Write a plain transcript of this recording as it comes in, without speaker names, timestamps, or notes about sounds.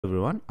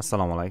Everyone,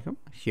 Assalamu alaikum.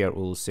 Here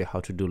we'll see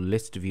how to do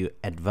ListView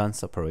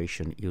advanced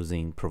operation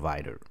using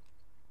provider.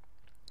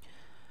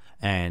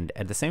 And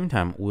at the same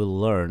time, we'll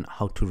learn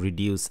how to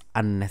reduce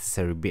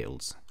unnecessary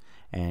builds,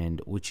 and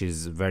which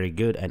is very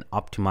good and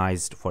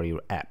optimized for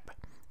your app.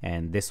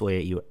 And this way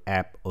your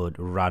app would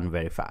run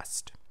very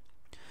fast.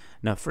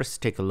 Now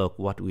first take a look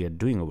what we are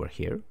doing over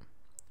here.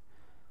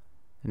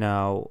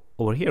 Now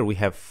over here we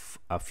have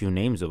a few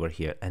names over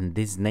here, and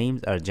these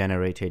names are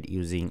generated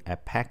using a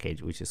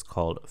package which is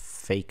called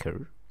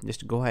Faker.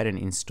 Just go ahead and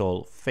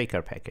install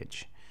Faker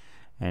package,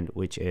 and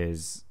which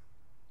is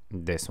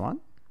this one.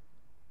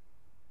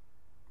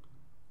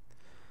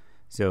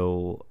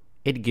 So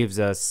it gives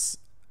us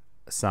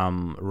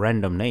some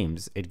random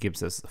names. It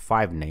gives us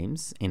 5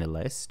 names in a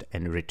list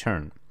and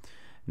return.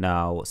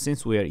 Now,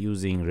 since we are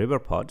using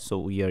Riverpod, so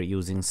we are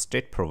using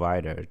state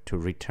provider to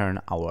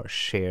return our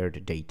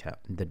shared data,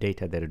 the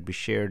data that would be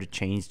shared,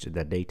 changed,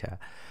 the data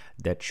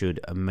that should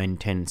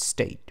maintain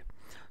state.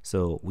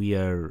 So we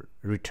are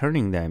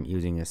returning them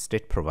using a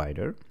state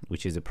provider,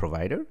 which is a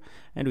provider,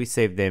 and we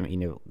save them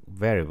in a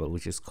variable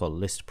which is called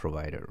list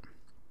provider.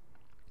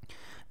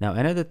 Now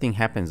another thing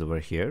happens over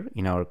here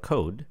in our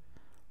code.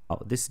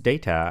 This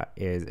data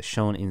is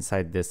shown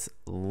inside this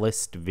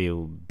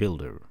ListView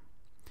builder.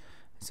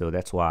 So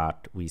that's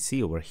what we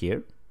see over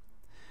here.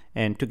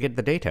 And to get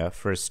the data,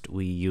 first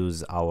we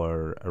use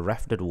our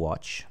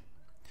ref.watch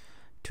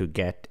to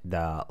get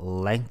the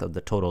length of the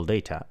total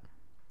data.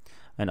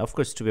 And of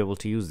course, to be able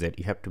to use that,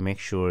 you have to make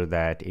sure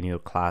that in your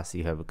class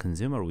you have a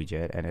consumer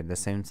widget, and at the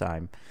same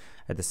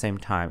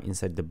time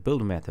inside the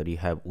build method you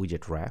have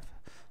widget ref,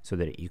 so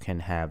that you can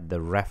have the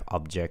ref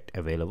object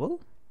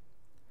available.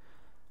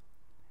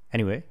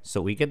 Anyway,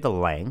 so we get the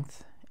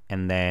length,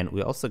 and then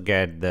we also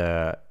get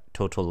the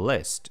total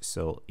list.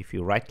 So if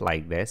you write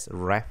like this,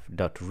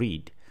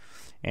 ref.read,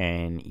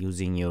 and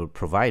using your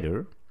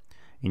provider,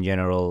 in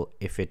general,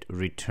 if it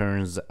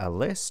returns a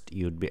list,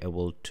 you'd be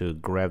able to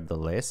grab the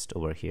list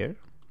over here.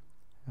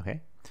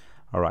 Okay,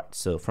 all right,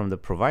 so from the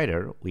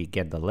provider we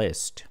get the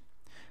list,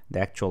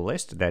 the actual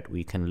list that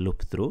we can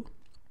loop through,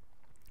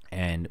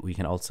 and we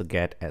can also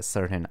get a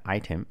certain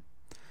item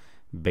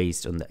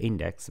based on the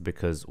index,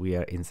 because we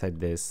are inside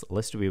this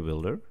ListView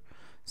builder.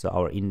 So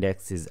our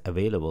index is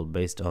available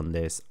based on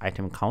this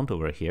item count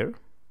over here.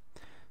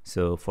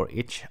 So for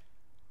each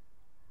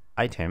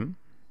item,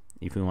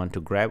 if we want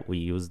to grab, we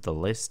use the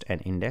list and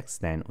index,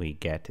 then we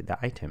get the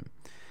item,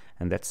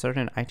 and that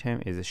certain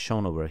item is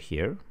shown over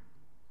here.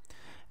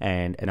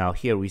 And now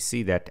here we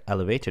see that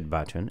elevated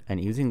button,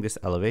 and using this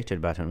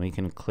elevated button we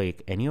can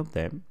click any of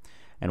them,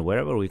 and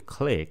wherever we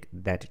click,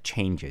 that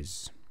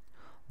changes.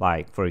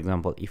 Like for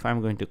example, if I'm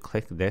going to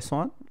click this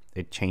one,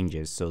 it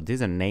changes. So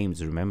these are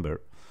names, remember.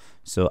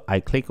 So I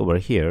click over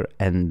here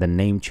and the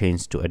name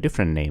changed to a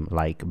different name,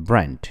 like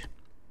Brent.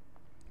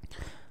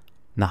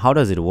 Now how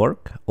does it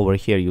work? Over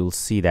here you'll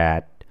see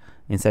that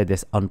inside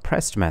this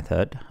onPressed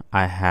method,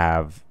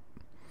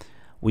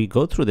 we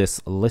go through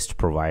this list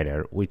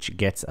provider, which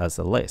gets us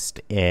a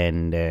list,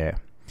 and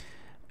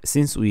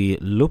since we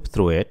loop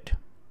through it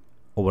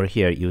over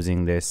here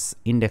using this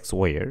index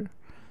where,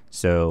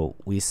 so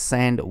we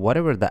send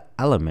whatever the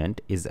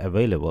element is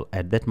available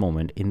at that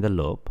moment in the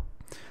loop,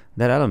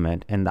 that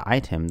element and the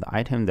item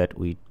that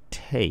we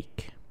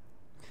take.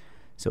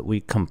 So we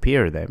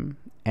compare them,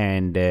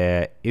 and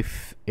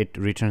if it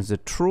returns a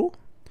true,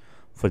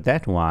 for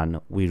that one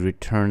we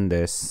return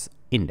this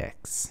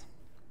index.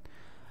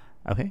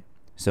 Okay,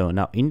 so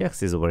now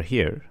index is over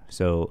here.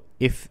 So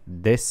if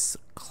this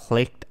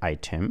clicked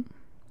item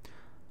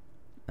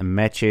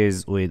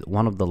matches with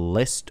one of the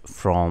list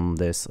from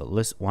this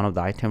list, one of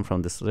the item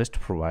from this list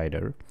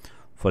provider,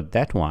 for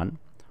that one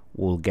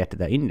we'll get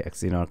the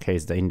index. In our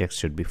case the index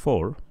should be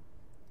 4,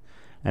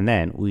 and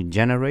then we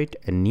generate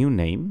a new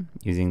name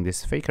using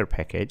this Faker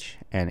package,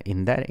 and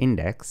in that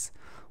index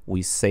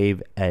we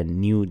save a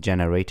new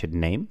generated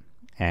name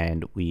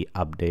and we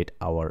update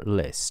our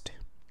list.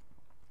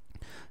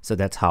 So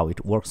that's how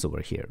it works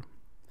over here.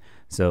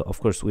 So of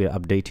course we are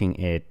updating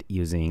it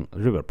using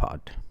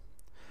Riverpod.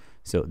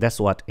 So that's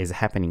what is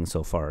happening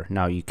so far.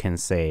 Now you can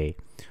say,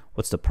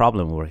 what's the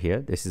problem over here?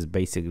 This is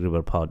basic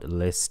Riverpod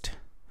list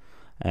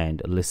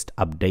and list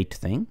update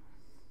thing.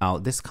 Now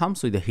this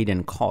comes with a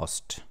hidden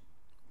cost.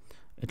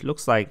 It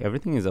looks like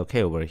everything is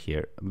okay over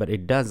here, but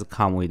it does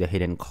come with a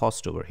hidden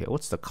cost over here.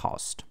 What's the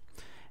cost?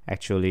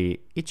 Actually,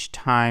 each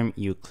time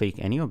you click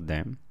any of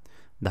them,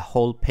 the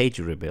whole page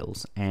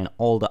rebuilds and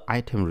all the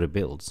item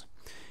rebuilds.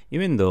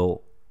 Even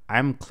though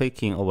I'm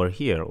clicking over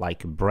here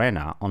like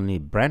Brenna, only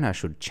Brenna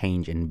should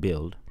change and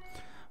build,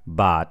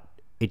 but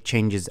it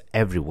changes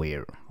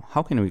everywhere.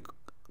 How can we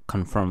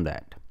confirm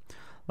that?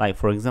 Like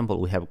for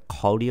example, we have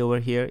Cody over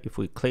here. If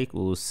we click,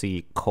 we'll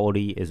see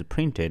Cody is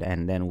printed,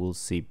 and then we'll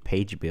see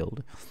page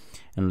build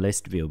and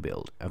list view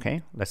build.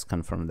 Okay, let's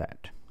confirm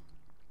that.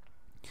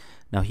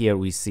 Now here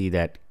we see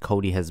that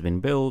Cody has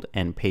been built,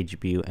 and page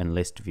view and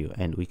list view,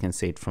 and we can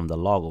see it from the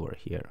log over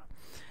here.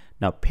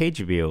 Now page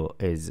view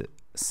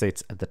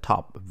sits at the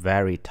top,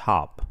 very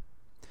top,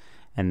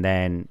 and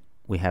then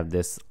we have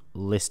this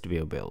list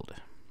view build.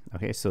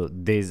 Okay, so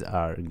these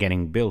are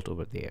getting built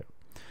over there.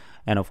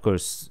 And of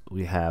course,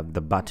 we have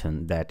the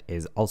button that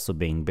is also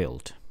being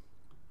built.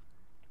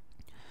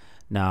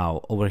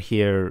 Now over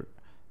here,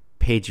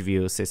 page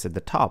view says at the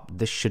top,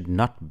 this should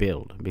not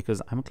build,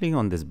 because I'm clicking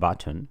on this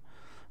button.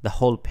 The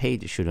whole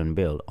page shouldn't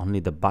build, only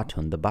the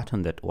button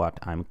that what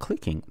I'm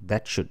clicking,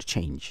 that should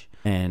change.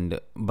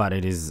 But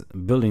it is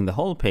building the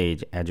whole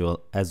page as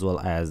well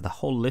as the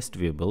whole list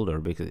view builder,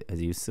 because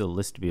as you see,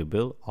 list view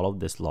build all of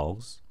these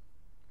logs.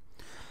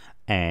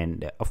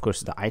 And of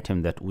course, the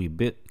item that we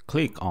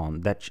click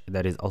on, that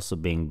is also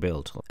being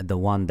built, the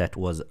one that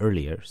was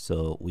earlier.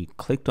 So we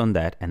clicked on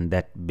that and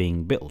that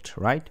being built,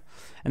 right?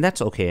 And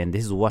that's okay. And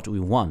this is what we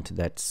want,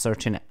 that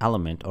certain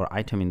element or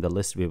item in the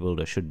list view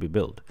builder should be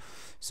built.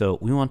 So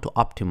we want to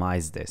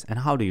optimize this. And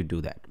how do you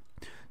do that?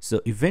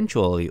 So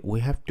eventually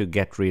we have to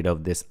get rid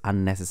of this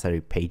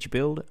unnecessary page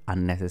build,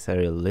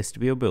 unnecessary list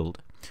view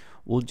build.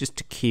 We'll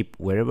just keep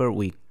wherever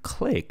we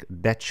click,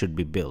 that should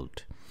be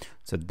built.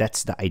 So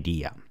that's the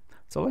idea.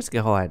 So let's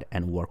go ahead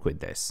and work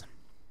with this.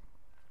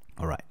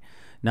 All right.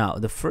 Now,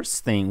 the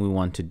first thing we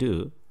want to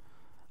do,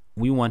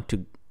 we want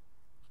to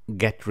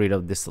get rid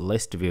of this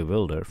list view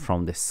builder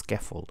from the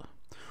scaffold.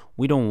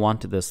 We don't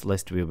want this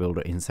list view builder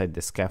inside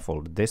the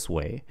scaffold. This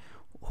way,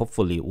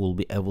 hopefully, we'll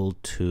be able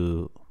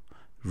to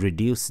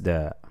reduce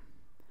the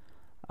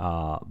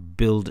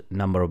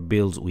number of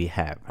builds we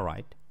have. All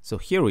right. So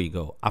here we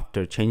go.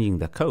 After changing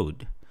the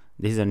code,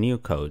 this is a new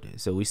code.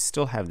 So we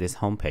still have this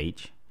home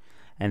page.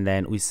 And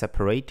then we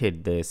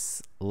separated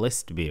this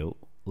list view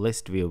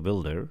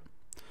builder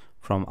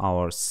from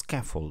our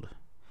scaffold.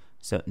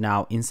 So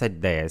now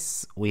inside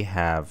this, we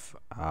have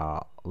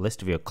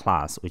list view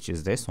class, which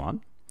is this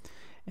one.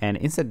 And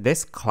inside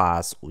this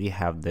class, we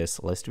have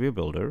this list view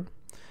builder,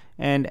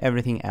 and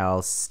everything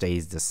else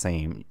stays the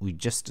same. We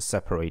just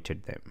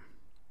separated them.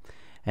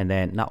 And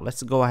then now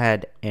let's go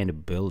ahead and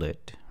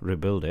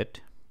rebuild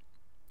it.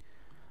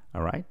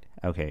 All right.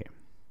 Okay.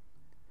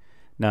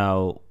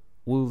 Now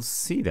we'll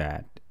see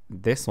that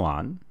this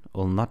one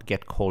will not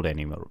get called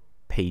anymore,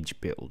 page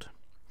build.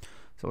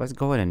 So let's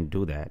go ahead and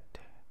do that.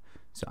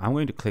 So I'm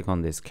going to click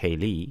on this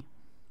Kaylee.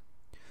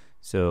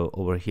 So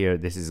over here,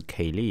 this is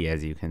Kaylee,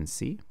 as you can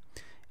see,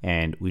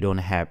 and we don't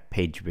have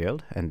page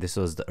build, and this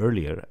was the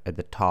earlier at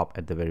the top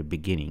at the very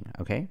beginning.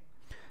 Okay,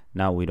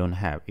 now we don't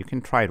have. You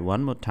can try it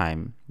one more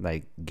time,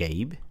 like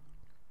Gabe.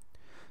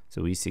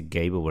 So we see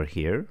Gabe over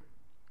here,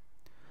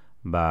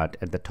 but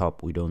at the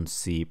top we don't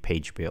see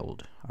page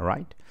build. All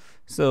right,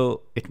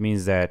 so it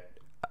means that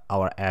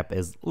our app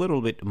is a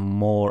little bit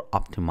more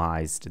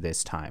optimized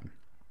this time.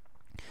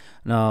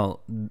 Now,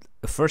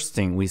 the first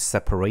thing, we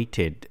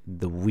separated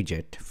the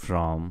widget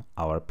from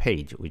our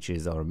page, which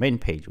is our main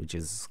page, which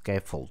is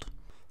scaffold.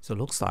 So it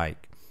looks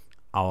like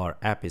our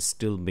app is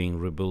still being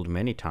rebuilt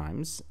many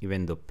times,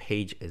 even though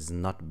page is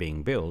not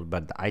being built,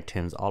 but the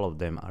items, all of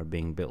them are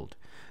being built.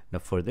 Now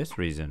for this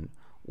reason,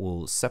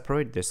 we'll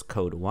separate this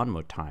code one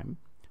more time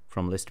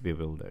from list view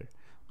builder.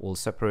 We'll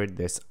separate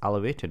this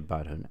elevated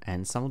button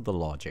and some of the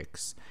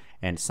logics,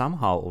 and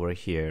somehow over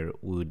here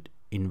would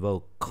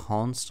invoke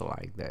const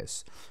like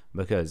this,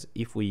 because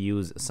if we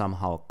use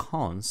somehow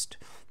const,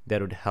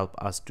 that would help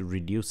us to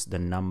reduce the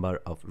number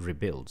of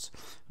rebuilds,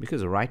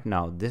 because right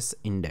now this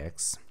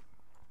index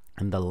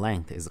and the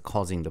length is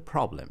causing the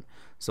problem,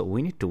 so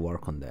we need to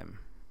work on them.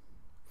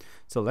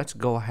 So let's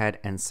go ahead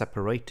and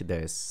separate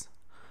this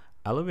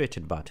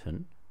elevated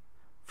button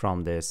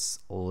from this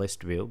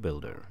list view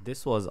builder.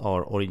 This was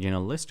our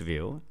original list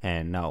view,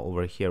 and now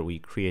over here we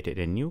created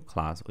a new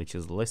class, which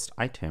is list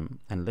item,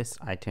 and list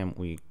item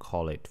we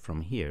call it from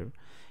here,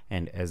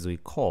 and as we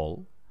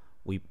call,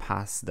 we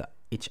pass the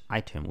each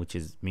item, which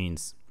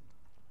means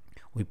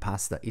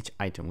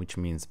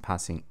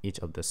passing each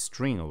of the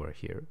string over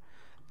here,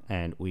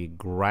 and we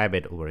grab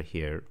it over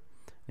here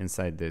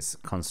inside this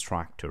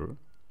constructor,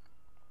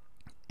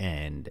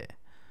 and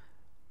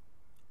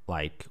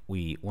like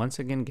we once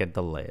again get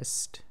the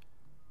list,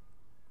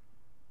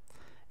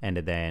 and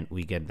then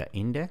we get the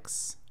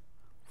index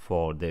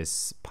for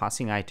this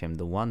passing item,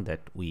 the one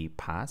that we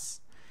pass,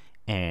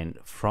 and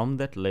from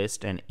that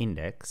list and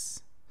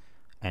index,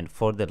 and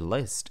for that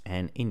list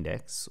and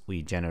index,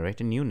 we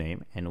generate a new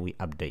name and we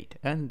update.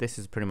 And this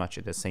is pretty much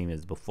the same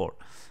as before,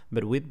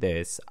 but with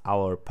this,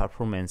 our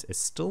performance is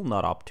still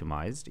not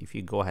optimized. If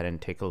you go ahead and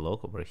take a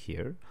look over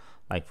here,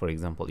 like for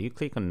example, you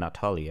click on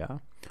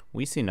Natalia,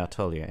 we see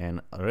Natalia,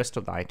 and the rest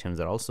of the items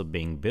are also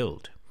being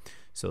built.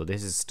 So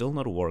this is still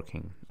not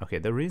working. Okay,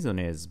 the reason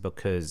is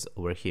because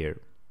over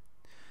here,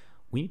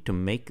 we need to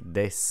make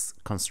this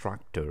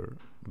constructor,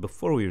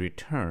 before we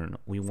return,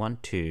 we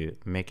want to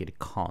make it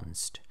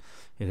const,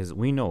 because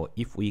we know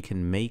if we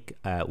can make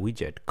a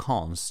widget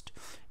const,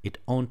 it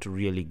won't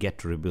really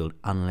get rebuilt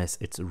unless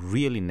it's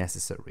really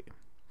necessary.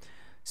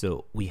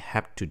 So we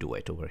have to do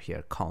it over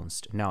here,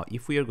 const. Now,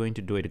 if we are going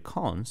to do it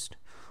const,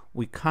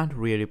 we can't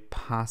really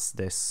pass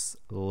this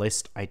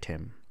list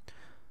item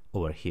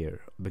over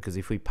here, because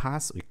if we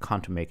pass, we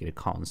can't make it a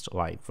const.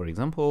 Like for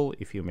example,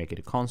 if you make it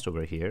a const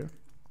over here,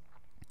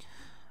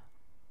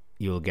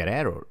 you'll get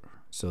error.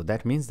 So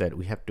that means that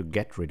we have to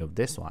get rid of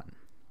this one.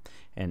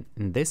 And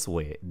in this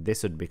way,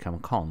 this would become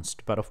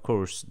const. But of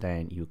course,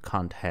 then you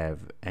can't have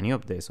any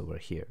of this over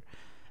here.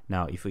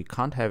 Now, if we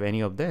can't have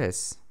any of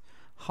this,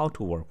 how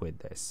to work with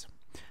this?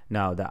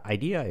 Now, the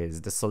idea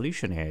is, the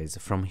solution is,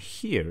 from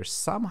here,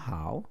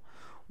 somehow,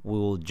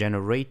 we'll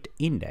generate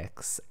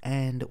index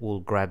and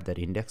we'll grab that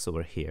index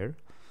over here.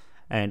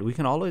 And we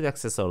can always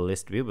access our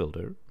ListView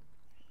builder.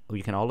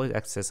 We can always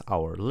access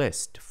our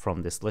list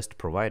from this list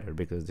provider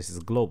because this is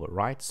global,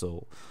 right?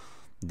 So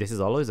this is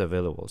always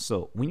available.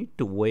 So we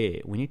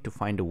need to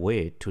find a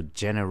way to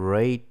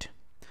generate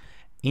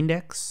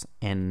index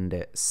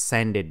and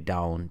send it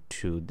down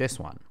to this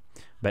one,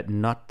 but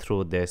not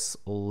through this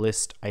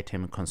list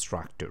item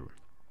constructor.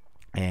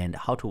 And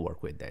how to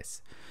work with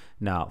this?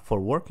 Now,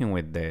 for working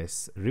with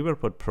this,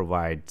 Riverpod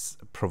provides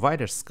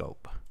provider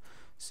scope.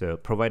 So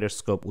provider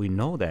scope, we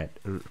know that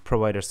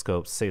provider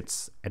scope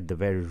sits at the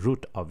very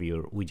root of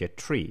your widget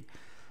tree,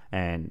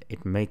 and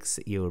it makes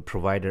your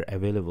provider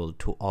available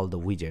to all the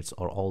widgets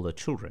or all the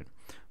children.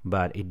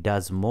 But it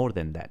does more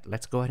than that.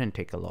 Let's go ahead and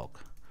take a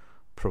look.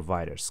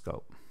 Provider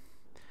scope.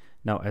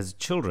 Now, as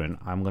children,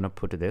 I'm going to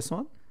put this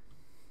one,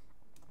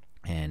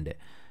 and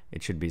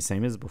it should be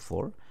same as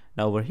before.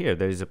 Now over here,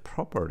 there is a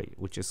property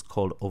which is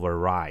called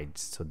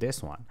overrides. So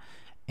this one.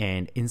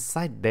 And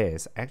inside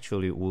this,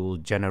 actually, we'll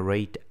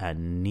generate a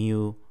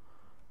new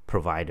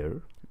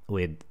provider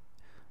with,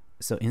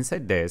 so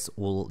inside this,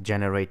 we'll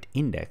generate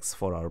index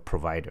for our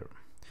provider.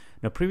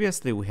 Now,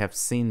 previously, we have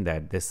seen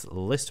that this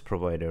list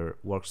provider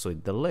works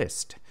with the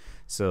list.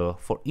 So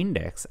for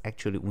index,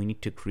 actually, we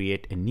need to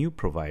create a new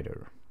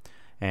provider.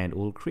 And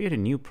we'll create a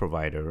new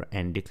provider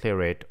and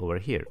declare it over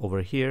here.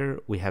 Over here,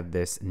 we have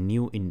this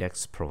new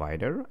index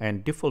provider,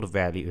 and default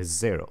value is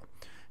 0.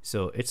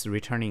 So it's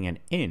returning an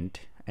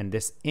int, and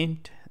this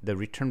int, the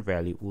return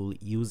value, we'll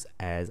use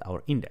as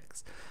our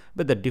index.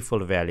 But the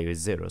default value is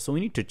 0. So we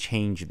need to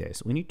change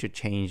this. We need to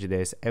change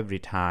this every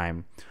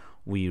time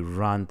we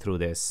run through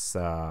this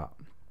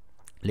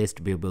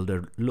ListView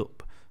builder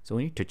loop. So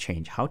we need to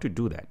change how to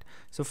do that.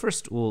 So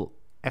first, we'll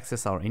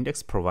access our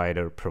index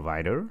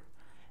provider.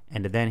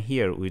 And then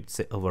here we'd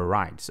say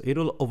override. So it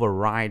will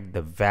override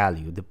the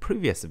value, the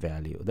previous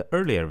value, the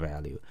earlier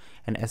value,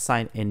 and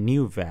assign a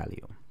new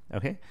value.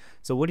 Okay.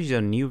 So what is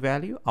your new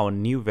value? Our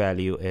new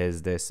value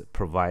is this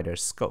provider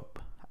scope.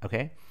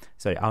 Okay.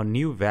 So our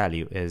new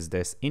value is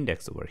this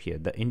index over here,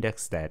 the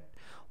index that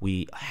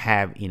we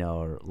have in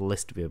our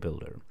ListView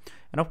builder.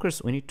 And of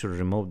course, we need to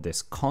remove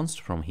this const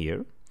from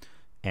here,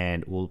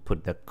 and we'll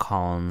put the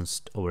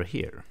const over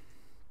here.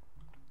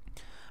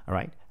 All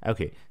right.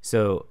 Okay.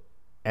 So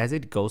as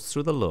it goes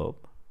through the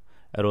loop,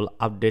 it will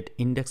update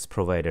index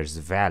provider's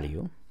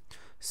value.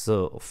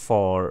 So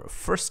for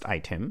first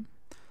item,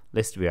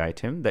 ListView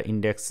item, the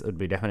index would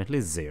be definitely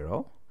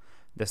 0.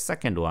 The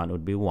second one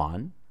would be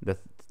 1. The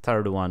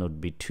third one would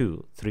be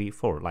 2, 3,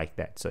 4, like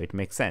that. So it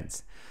makes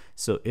sense.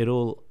 So it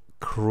will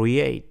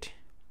create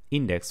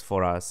index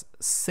for us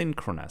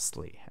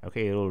synchronously.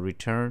 Okay, it will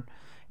return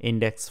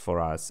index for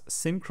us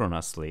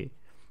synchronously,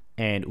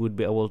 and would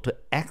be able to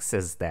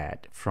access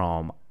that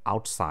from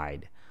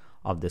outside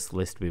of this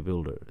ListView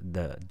builder,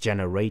 the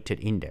generated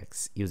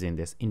index using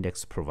this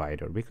index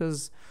provider,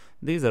 because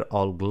these are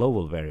all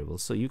global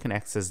variables, so you can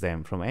access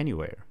them from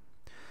anywhere.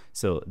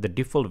 So the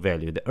default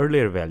value, the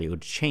earlier value,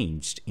 would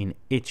change in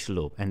each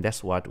loop, and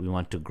that's what we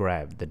want to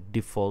grab, the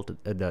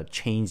default, the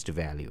changed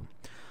value.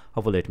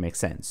 Hopefully it makes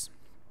sense.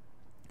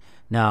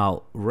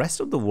 Now, rest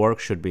of the work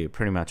should be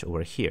pretty much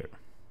over here.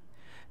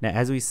 Now,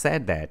 as we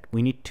said that,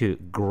 we need to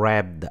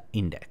grab the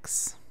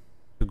index.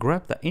 To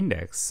grab the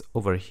index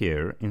over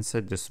here,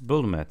 inside this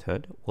build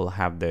method, we'll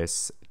have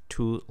this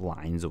 2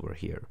 lines over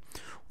here.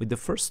 With the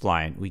first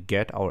line, we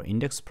get our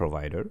index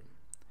provider,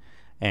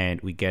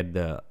 and we get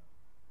the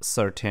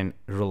certain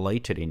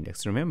related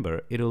index.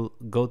 Remember, it'll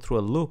go through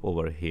a loop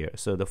over here.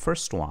 So the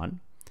first one,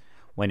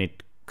 when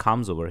it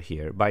comes over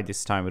here, by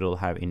this time it will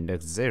have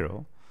index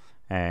 0.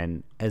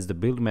 And as the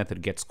build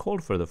method gets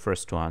called for the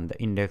first one, the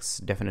index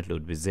definitely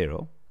would be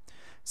 0.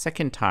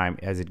 Second time,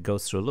 as it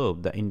goes through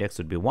loop, the index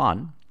would be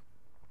 1.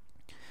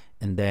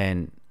 And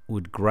then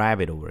would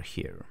grab it over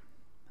here.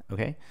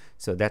 Okay,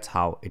 so that's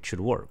how it should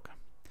work.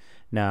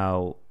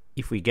 Now,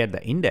 if we get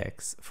the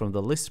index from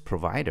the list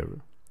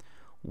provider,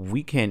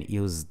 we can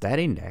use that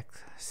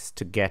index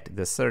to get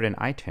the certain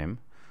item,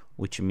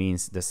 which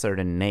means the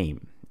certain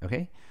name.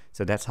 Okay,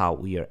 so that's how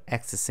we are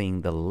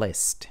accessing the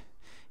list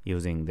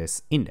using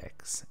this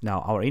index.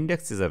 Now our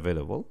index is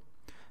available.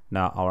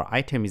 Now our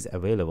item is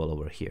available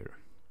over here.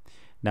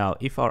 Now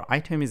if our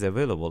item is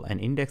available and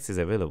index is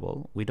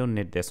available, we don't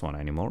need this one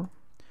anymore.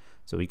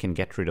 So we can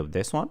get rid of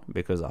this one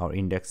because our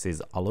index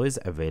is always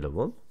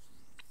available.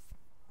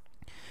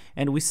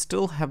 And we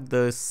still have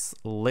this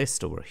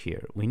list over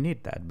here. We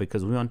need that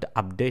because we want to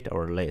update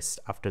our list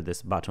after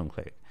this button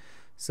click.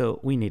 So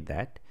we need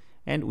that,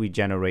 and we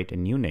generate a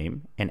new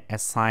name and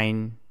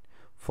assign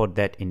for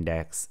that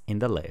index in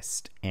the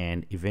list,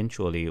 and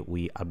eventually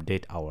we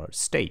update our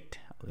state,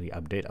 we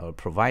update our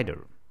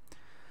provider.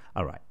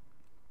 All right.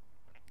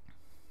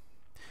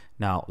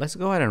 Now let's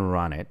go ahead and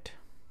run it.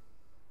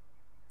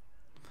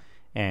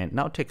 And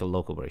now take a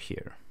look over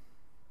here.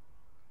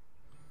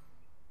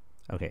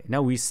 Okay,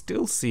 now we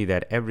still see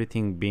that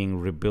everything being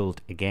rebuilt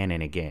again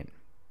and again.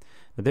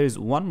 But there is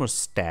one more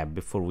step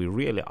before we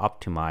really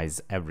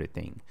optimize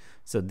everything.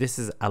 So this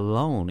is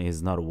alone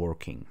is not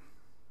working.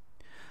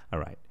 All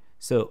right,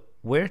 so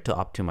where to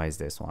optimize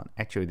this one?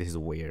 Actually, this is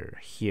where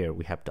here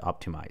we have to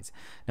optimize.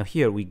 Now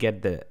here we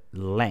get the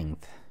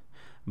length,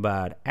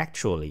 but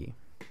actually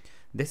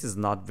this is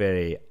not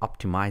very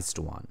optimized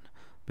one,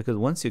 because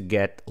once you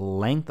get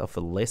length of a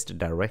list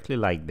directly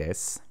like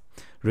this,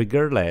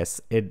 regardless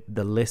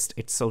the list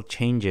itself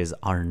changes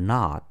or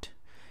not,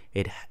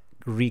 it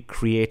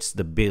recreates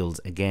the builds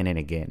again and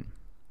again,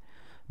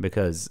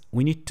 because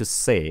we need to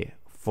say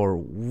for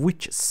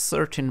which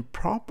certain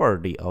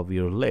property of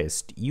your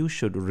list you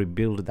should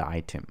rebuild the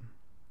item.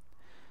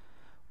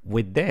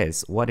 With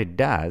this, what it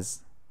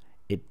does,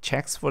 it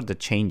checks for the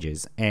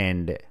changes,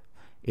 and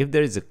if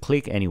there is a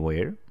click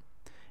anywhere,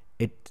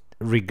 it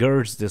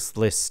regards this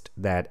list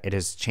that it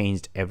has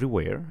changed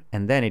everywhere,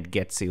 and then it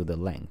gets you the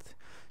length.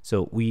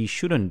 So we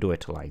shouldn't do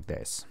it like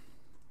this.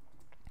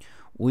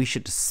 We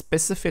should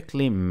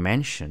specifically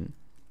mention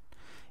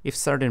if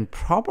certain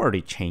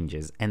property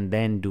changes and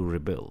then do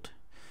rebuild.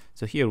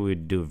 So here we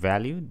do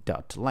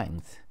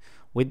value.length.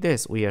 With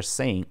this, we are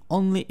saying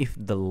only if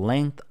the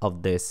length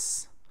of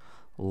this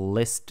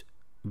list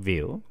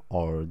view,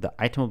 or the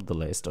item of the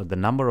list, or the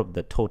number of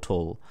the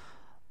total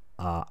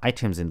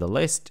items in the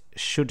list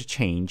should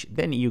change,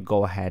 then you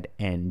go ahead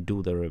and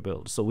do the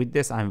rebuild. So with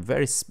this,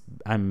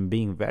 I'm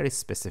being very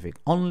specific.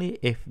 Only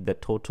if the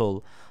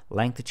total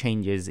length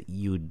changes,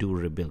 you do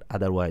rebuild.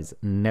 Otherwise,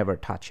 never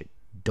touch it.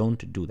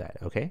 Don't do that.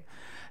 Okay.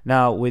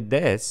 Now with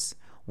this,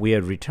 we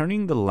are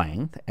returning the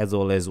length, as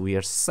well as we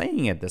are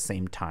saying at the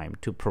same time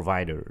to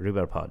provider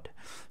Riverpod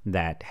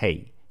that,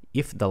 hey,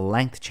 if the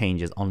length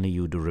changes, only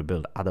you do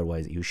rebuild.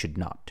 Otherwise, you should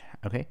not.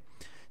 Okay.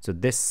 So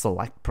this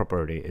select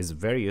property is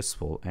very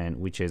useful,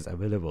 and which is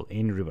available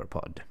in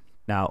Riverpod.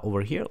 Now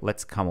over here,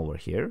 let's come over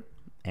here,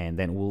 and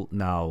then we'll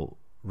now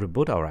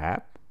reboot our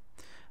app.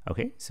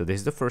 Okay, so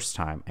this is the first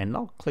time, and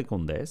now click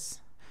on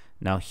this.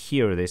 Now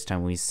here, this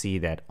time we see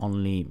that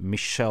only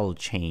Michelle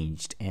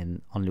changed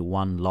and only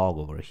one log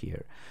over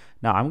here.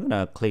 Now I'm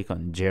gonna click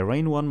on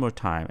Jerain one more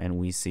time, and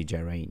we see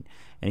Jerain,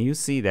 and you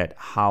see that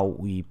how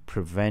we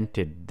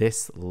prevented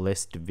this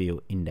list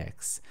view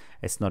index.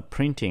 It's not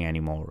printing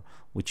anymore,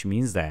 which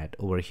means that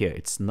over here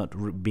it's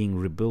not being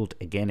rebuilt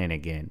again and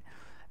again,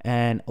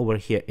 and over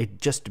here it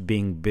just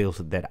being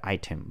built that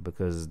item,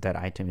 because that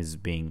item is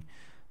being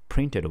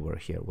printed over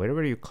here.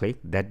 Wherever you click,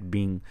 that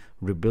being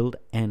rebuilt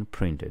and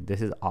printed.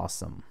 This is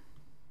awesome.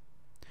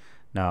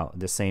 Now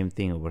the same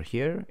thing over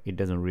here, it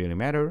doesn't really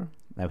matter.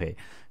 Okay,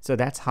 so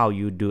that's how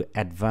you do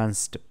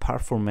advanced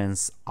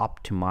performance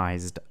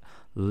optimized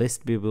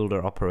list view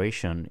builder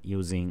operation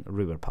using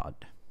Riverpod.